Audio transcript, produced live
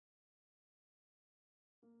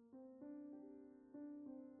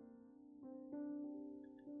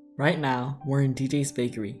Right now, we're in DJ's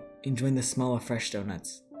Bakery, enjoying the smell of fresh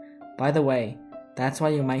donuts. By the way, that's why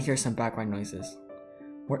you might hear some background noises.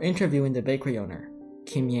 We're interviewing the bakery owner,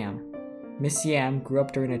 Kim Yam. Miss Yam grew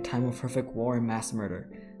up during a time of horrific war and mass murder,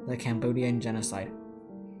 the Cambodian Genocide.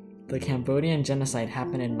 The Cambodian Genocide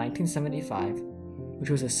happened in 1975, which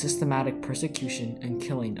was a systematic persecution and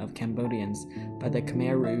killing of Cambodians by the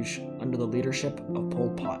Khmer Rouge under the leadership of Pol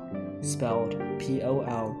Pot, spelled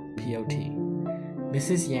Polpot.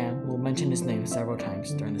 Mrs. Yam will mention his name several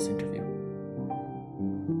times during this interview.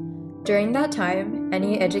 During that time,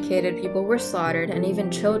 any educated people were slaughtered and even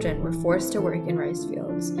children were forced to work in rice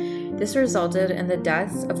fields. This resulted in the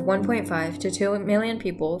deaths of 1.5 to 2 million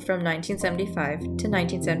people from 1975 to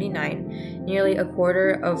 1979, nearly a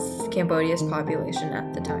quarter of Cambodia's population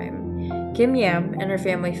at the time. Kim Yam and her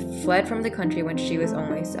family fled from the country when she was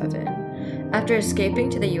only 7. After escaping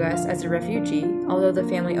to the US as a refugee, although the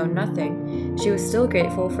family owned nothing, she was still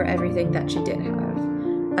grateful for everything that she did have.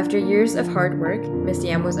 After years of hard work, Miss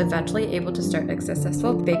Yam was eventually able to start a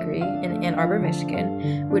successful bakery in Ann Arbor,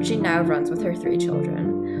 Michigan, which she now runs with her 3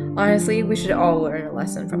 children. Honestly, we should all learn a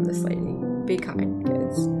lesson from this lady. Be kind,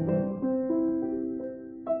 kids.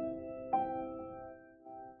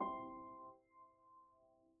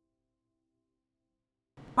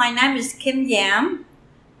 My name is Kim Yam.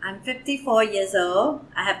 I'm 54 years old.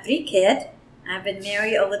 I have 3 kids. I've been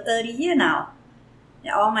married over 30 years now.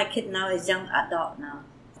 All my kids now is young adult now.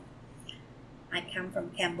 I come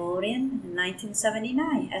from Cambodia in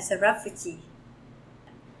 1979 as a refugee.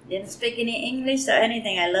 Didn't speak any English or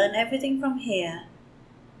anything. I learned everything from here.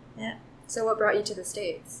 Yeah. So what brought you to the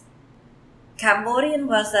States? Cambodian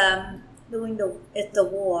was during the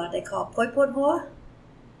war. They call Pol Pot War.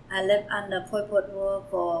 I lived under Pol Pot War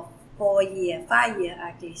for 5 years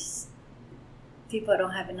at least. People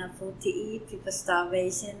don't have enough food to eat. People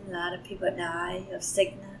starvation. A lot of people die of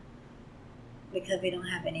sickness because we don't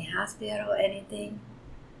have any hospital or anything.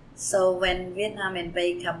 So when Vietnam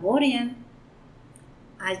invaded Cambodia,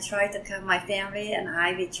 I tried to come. My family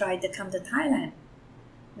and we tried to come to Thailand.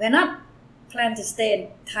 We're not planning to stay in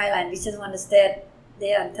Thailand. We just want to stay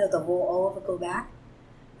there until the war over, go back.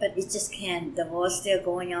 But we just can't. The war's still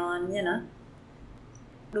going on,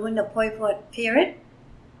 During the Pol Pot period,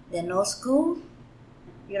 there's no school.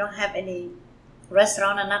 You don't have any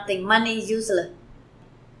restaurant or nothing. Money is useless.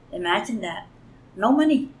 Imagine that. No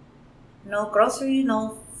money. No grocery,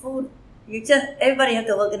 no food. Everybody have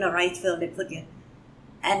to work in the rice field they put you.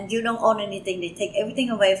 And you don't own anything. They take everything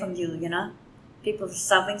away from you, People are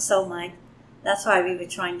suffering so much. That's why we were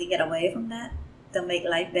trying to get away from that, to make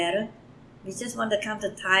life better. We just want to come to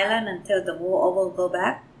Thailand until the war over, go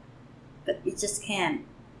back. But we just can't.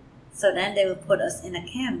 So then they will put us in a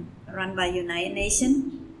camp run by United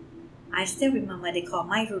Nations. I still remember they call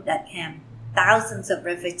my route that camp. Thousands of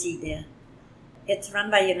refugees there. It's run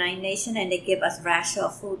by United Nations and they give us ration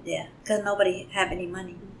of food there because nobody have any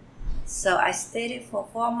money. So I stayed there for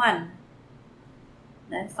 4 months.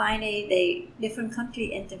 Then finally, different country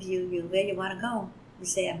interview you where you want to go. We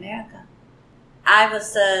say America. I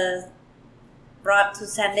was brought to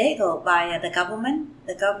San Diego by the government.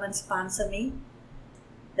 The government sponsored me.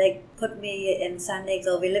 They put me in San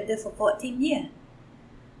Diego. We lived there for 14 years.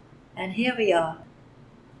 And here we are.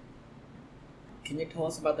 Can you tell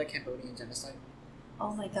us about the Cambodian Genocide?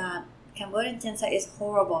 Oh my God. Cambodian Genocide is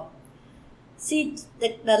horrible. See,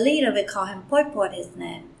 the leader, we call him Pol Pot, his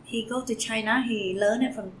name. He go to China. He learned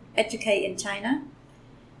it from educate in China.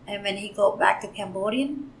 And when he go back to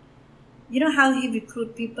Cambodian, you know how he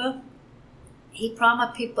recruit people? He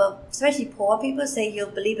promised people, especially poor people, say, you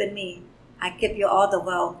believe in me. I give you all the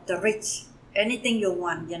wealth, the rich, anything you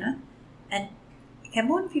want, And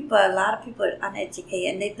Cambodian people, a lot of people are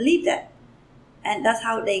uneducated, and they believe that. And that's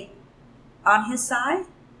how they, on his side.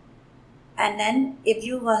 And then if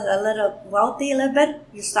you were a little wealthy a little bit,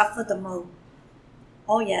 you suffer the most.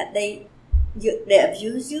 Oh yeah, they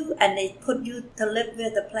abuse you and they put you to live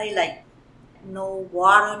with a place like no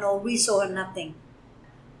water, no resource, nothing.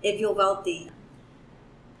 If you're wealthy.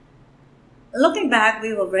 Looking back,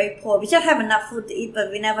 we were very poor. We just have enough food to eat,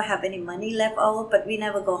 but we never have any money left over, but we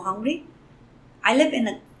never go hungry. I live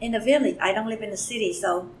in a village. I don't live in the city,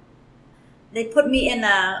 so they put me in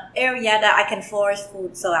an area that I can forest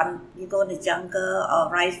food. So you go in the jungle or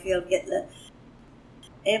rice field,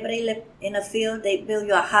 everybody live in a field. They build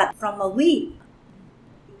you a hut from a weed.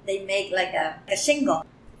 They make like a shingle.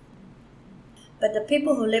 But the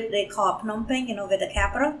people who live, they call Phnom Penh, with the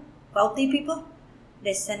capital, wealthy people.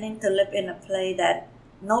 They send him to live in a place that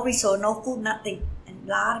no resource, no food, nothing. And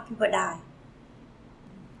a lot of people die.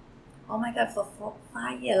 Oh my God, for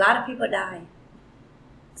 5 years, a lot of people die.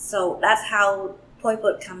 So that's how Pol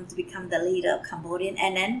Pot come to become the leader of Cambodian,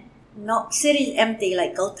 and then no city empty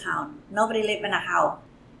like ghost town. Nobody live in a house,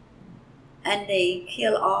 and they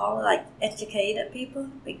kill all like educated people,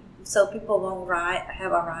 so people won't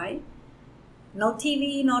have a right. No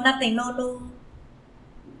TV, no nothing, no.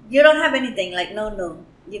 You don't have anything like no.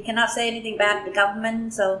 You cannot say anything bad to the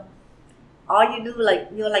government. So all you do like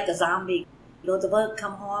you're like a zombie. Go to work,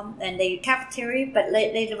 come home, and they cafeteria, but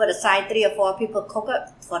they would assign 3 or 4 people cook it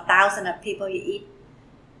for thousands of people you eat.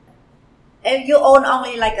 If you own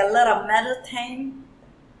only like a little metal tank,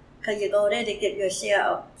 because you go there to get your share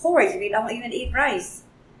of porridge, we don't even eat rice.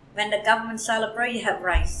 When the government celebrate, you have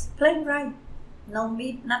rice, plain rice, no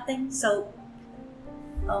meat, nothing. So,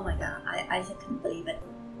 oh my God, I just couldn't believe it.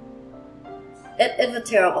 It was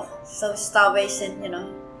terrible. So starvation,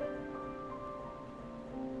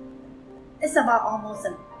 It's about almost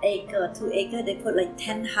an acre, 2 acres. They put like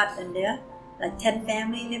 10 huts in there, like 10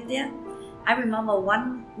 families live there. I remember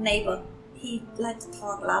one neighbor, he liked to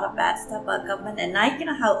talk a lot of bad stuff about government. At night, you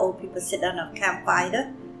know how old people sit on a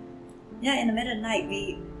campfire? Yeah, in the middle of the night,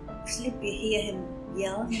 we sleep, we hear him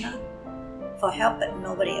yell, for help, but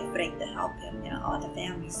nobody afraid to help him, or the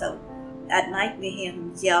family. So at night, we hear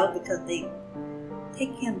him yell because they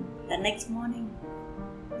take him. The next morning,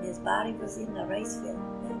 his body was in the rice field.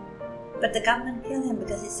 Yeah. But the government killed him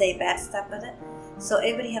because he say bad stuff about it. So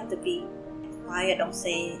everybody have to be quiet, don't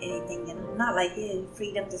say anything, Not like here,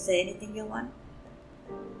 freedom to say anything you want.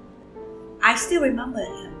 I still remember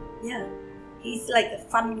him. Yeah. He's like a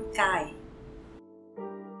fun guy.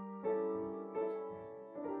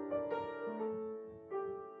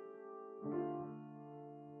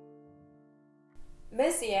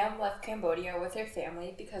 Miss Yam left Cambodia with her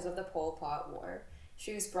family because of the Pol Pot War.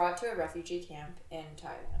 She was brought to a refugee camp in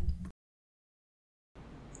Thailand.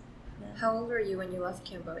 How old were you when you left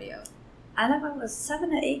Cambodia? I was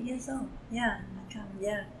 7 or 8 years old. Yeah.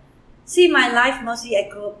 See, my life mostly I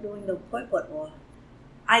grew up during the Pol Pot War.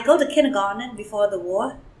 I go to kindergarten before the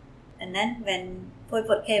war, and then when Pol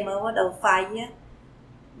Pot came over, there were 5 years.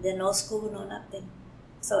 There's no school, no nothing.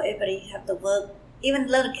 So everybody have to work. Even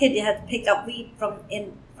little kid, you have to pick up wheat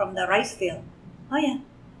from the rice field. Oh yeah.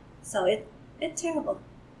 So it's terrible.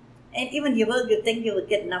 And even you work, you think you would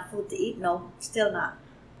get enough food to eat. No, still not.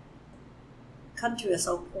 Country is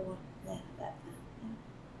so poor. Yeah.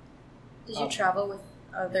 Did you travel with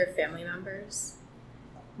other family members?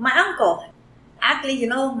 My uncle. Actually,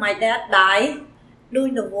 my dad died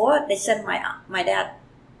during the war. They sent my dad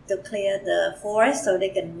to clear the forest so they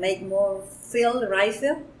can make more field, rice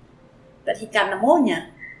field. But he got pneumonia.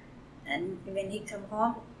 And when he come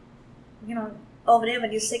home, over there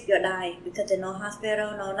when you're sick, you die because there's no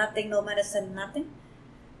hospital, no nothing, no medicine, nothing.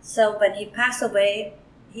 So when he passed away,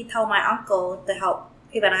 he told my uncle to help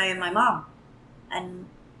keep an eye on my mom. And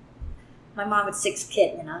my mom with 6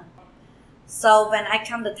 kids, So when I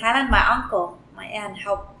come to Thailand, my uncle, my aunt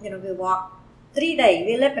helped, we walk 3 days.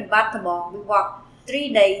 We live in Battambang. We walk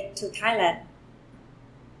 3 days to Thailand.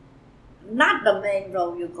 Not the main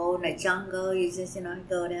road you go in the jungle, you just,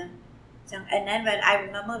 go there. And then when I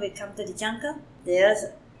remember we come to the jungle, there's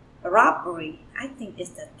a robbery. I think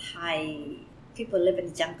it's the Thai people live in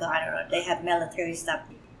the jungle. I don't know. They have military stuff.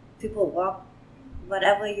 People walk,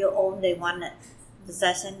 whatever you own, they want it.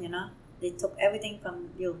 Possession, They took everything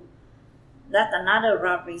from you. That's another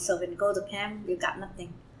robbery. So when you go to camp, you got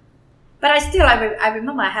nothing. But I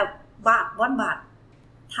remember I have baht, 1 baht.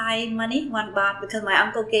 Thai money, 1 baht, because my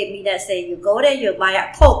uncle gave me that, say, you go there, you buy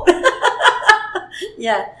a Coke.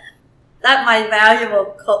 Yeah. That's my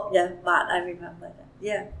valuable Coke, baht, I remember that.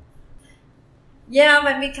 Yeah. Yeah,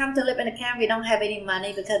 when we come to live in a camp, we don't have any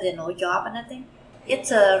money because there's no job or nothing.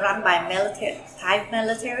 It's run by Thai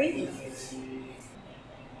military.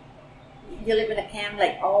 You live in a camp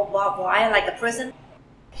like all barbed wire, like a prison.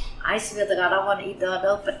 I swear to God, I want to eat the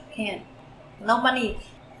dog, but can't. No money.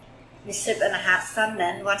 We sleep in a hot sun,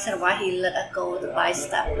 then once in a while he let us go to buy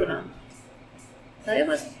stuff, So it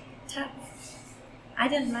was tough. I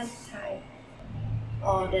didn't like Thai.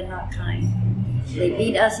 Oh, they're not kind. They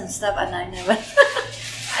beat us and stuff, and I never.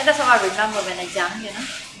 That's all I remember when I was young,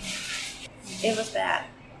 It was bad.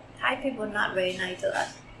 Thai people not very nice to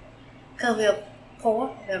us. Because we're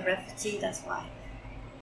poor, we're refugees, that's why.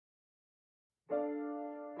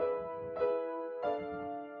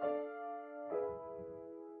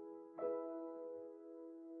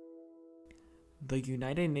 The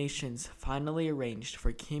United Nations finally arranged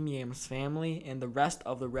for Kim Yam's family and the rest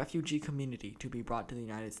of the refugee community to be brought to the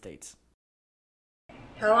United States.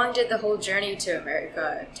 How long did the whole journey to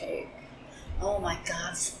America take? Oh my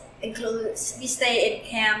gosh. We stay in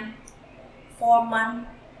camp 4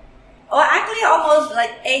 months. Or actually almost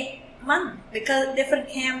like month because different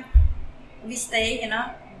camp we stay,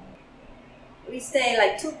 we stay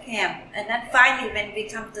like 2 camp, and then finally when we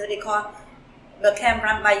come to the camp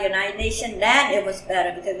run by United Nations, then it was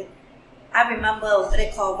better because I remember what they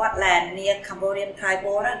call Wat Land near Cambodian-Thai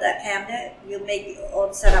border, the camp there, you make your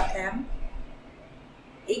own setup camp.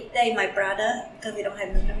 Each day my brother, because we don't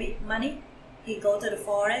have money, he go to the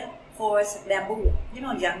forest bamboo,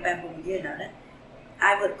 young bamboo, that.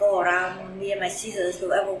 I would go around, me and my sisters,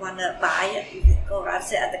 whoever want to buy it, we would go around,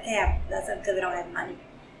 sit at the camp. That's because we don't have money.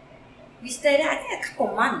 We stayed there, I think, a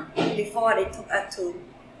couple months before they took us to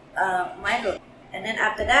Milo. And then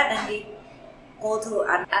after that, then we go to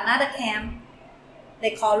another camp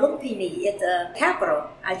they call Lumpini. It's the capital.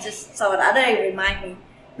 I just saw the other day, remind me,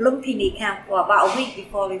 Lumpini camp for about a week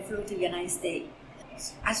before we flew to the United States.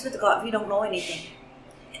 I swear to God, we don't know anything.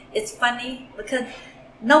 It's funny because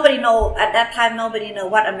at that time nobody know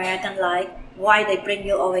what American like, why they bring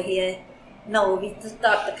you over here. No, we just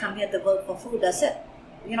thought to come here to work for food, that's it.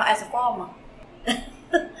 As a farmer.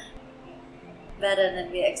 Better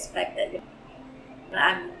than we expected.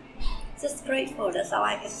 I'm just grateful, that's all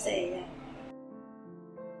I can say, yeah.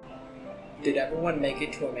 Did everyone make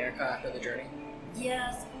it to America after the journey?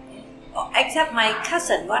 Yes, except my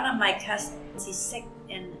cousin. One of my cousins, she's sick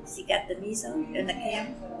and she got the measles in the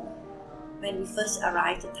camp. When we first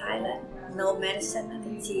arrived to Thailand, no medicine, I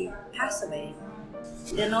think she passed away.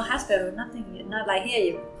 There's no hospital, nothing. Not like here,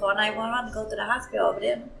 you call 911, go to the hospital over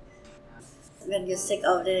there. When you're sick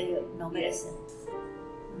over there, you have no medicine,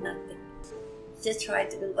 nothing. Just try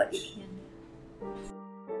to do what you can.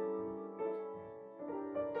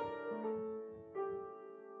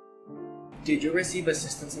 Did you receive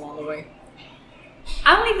assistance along the way?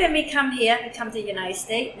 Only when we come here, we come to the United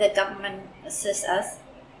States, the government assists us.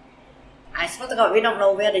 I swear to God, we don't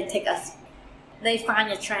know where they take us. They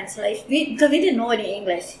find a translation, because we didn't know any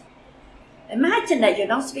English. Imagine that you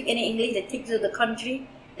don't speak any English, they take you to the country,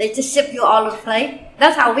 they just ship you all over the place.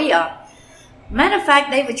 That's how we are. Matter of fact,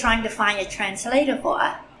 they were trying to find a translator for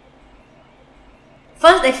us.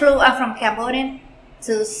 First, they flew us from Cambodia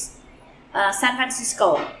to San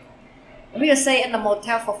Francisco. We were staying in the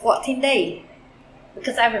motel for 14 days.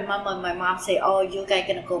 Because I remember my mom say, "Oh, you guys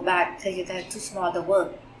gonna go back because you guys are too small to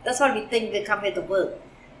work." That's why we think we come here to work.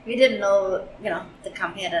 We didn't know, to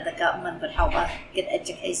come here that the government would help us get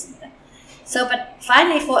education. So, but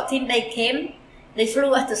finally 14 days came, they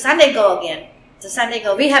flew us to San Diego again. To San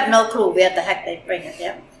Diego, we have no clue where the heck they bring us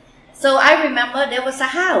there. So I remember there was a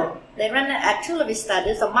house. They ran actually we started,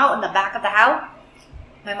 there's a mountain in the back of the house.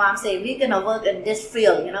 My mom said, we're gonna work in this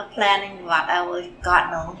field, planning whatever, God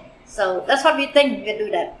knows. So that's what we think, we do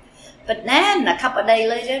that. But then a couple of days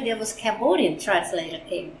later, there was Cambodian translator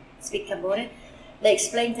came, speak Cambodian. They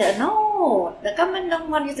explained to her, no, the government don't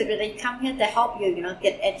want you to do. They come here to help you,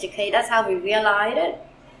 get educated. That's how we realized it.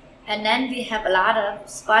 And then we have a lot of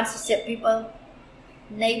sponsorship people,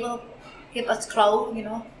 neighbor give us clothes,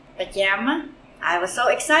 pajama. I was so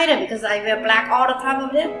excited because I wear black all the time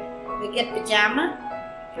over there. We get pajama.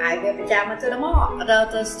 I wear pajama to the mall, the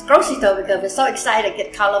grocery store because we're so excited,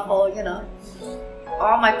 get colorful,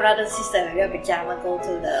 All my brothers and sisters wear pajama, go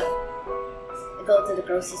to the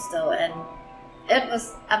grocery store, and it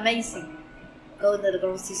was amazing. Go to the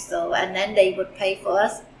grocery store, and then they would pay for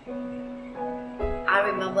us. I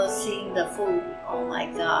remember seeing the food. Oh my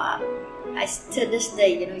God! To this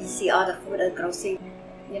day, you see all the food at the grocery.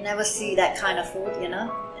 You never see that kind of food,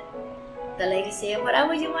 The lady said,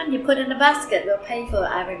 whatever you want, you put in the basket, we'll pay for it.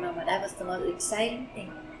 I remember that was the most exciting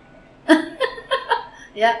thing.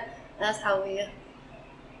 Yeah, that's how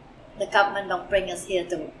the government don't bring us here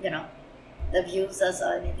to, abuse us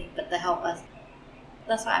or anything, but to help us.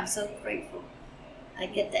 That's why I'm so grateful. I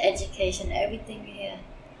get the education, everything here.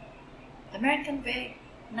 American, very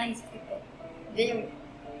nice people.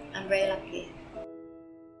 I'm very lucky.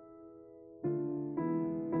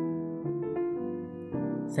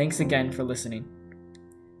 Thanks again for listening.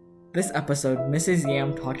 This episode, Mrs.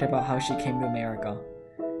 Yam talked about how she came to America.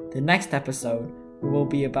 The next episode will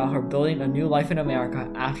be about her building a new life in America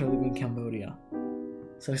after leaving Cambodia.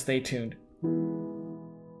 So stay tuned.